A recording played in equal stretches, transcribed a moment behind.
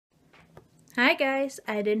Hi guys,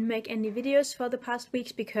 I didn't make any videos for the past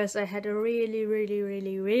weeks because I had a really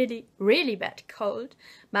bad cold,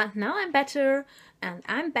 but now I'm better and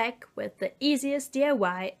I'm back with the easiest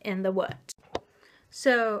DIY in the world.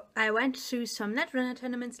 So I went to some Netrunner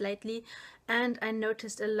tournaments lately and I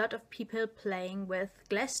noticed a lot of people playing with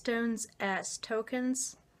glass stones as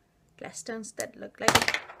tokens. Glass stones that look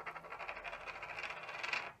like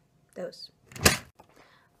those.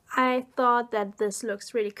 I thought that this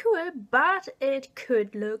looks really cool, but it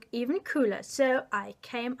could look even cooler, so I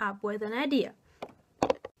came up with an idea.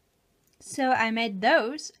 So I made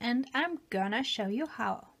those and I'm gonna show you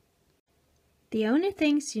how. The only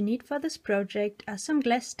things you need for this project are some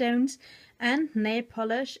glass stones and nail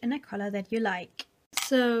polish in a color that you like.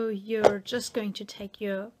 So you're just going to take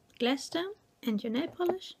your glass stone and your nail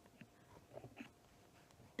polish,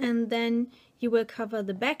 and then you will cover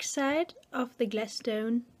the back side of the glass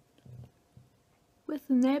stone with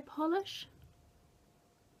the nail polish.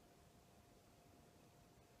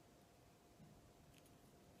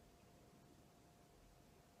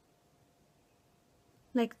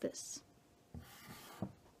 Like this.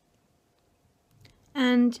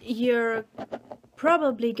 And you're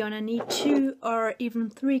probably gonna need 2 or even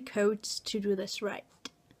 3 coats to do this right.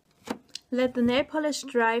 Let the nail polish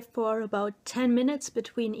dry for about 10 minutes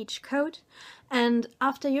between each coat, and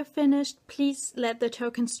after you're finished, please let the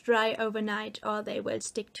tokens dry overnight or they will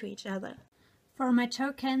stick to each other. For my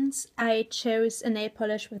tokens, I chose a nail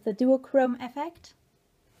polish with a duochrome effect.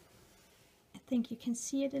 I think you can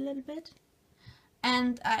see it a little bit.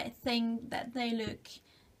 And I think that they look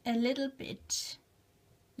a little bit,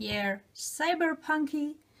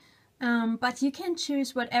 cyberpunky, but you can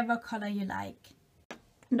choose whatever color you like.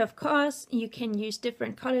 And of course, you can use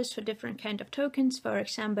different colors for different kind of tokens. For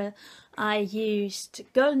example, I used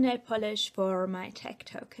gold nail polish for my tag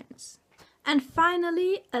tokens. And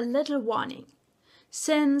finally, a little warning.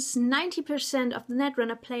 Since 90% of the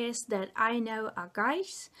Netrunner players that I know are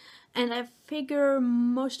guys, and I figure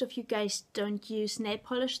most of you guys don't use nail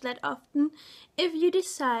polish that often, if you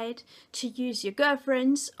decide to use your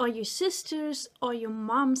girlfriend's or your sister's or your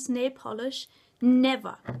mom's nail polish,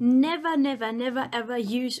 never ever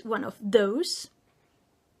use one of those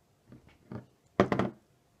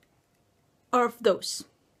or of those.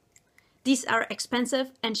 These are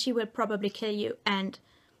expensive and she will probably kill you, and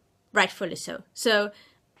rightfully so. So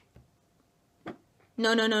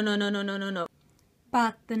no.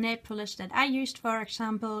 But the nail polish that I used, for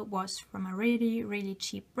example, was from a really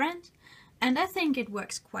cheap brand, and I think it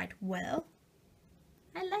works quite well.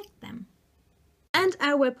 I like them. And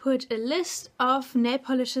I will put a list of nail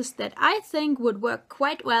polishes that I think would work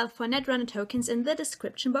quite well for Netrunner tokens in the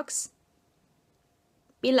description box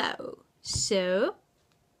below. So,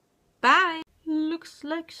 bye! Looks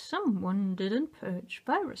like someone didn't purge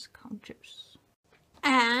virus counters.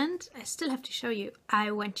 And I still have to show you,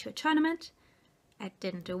 I went to a tournament. I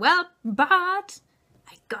didn't do well, but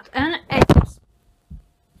I got an 8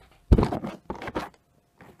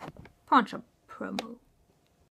 pawn shop promo.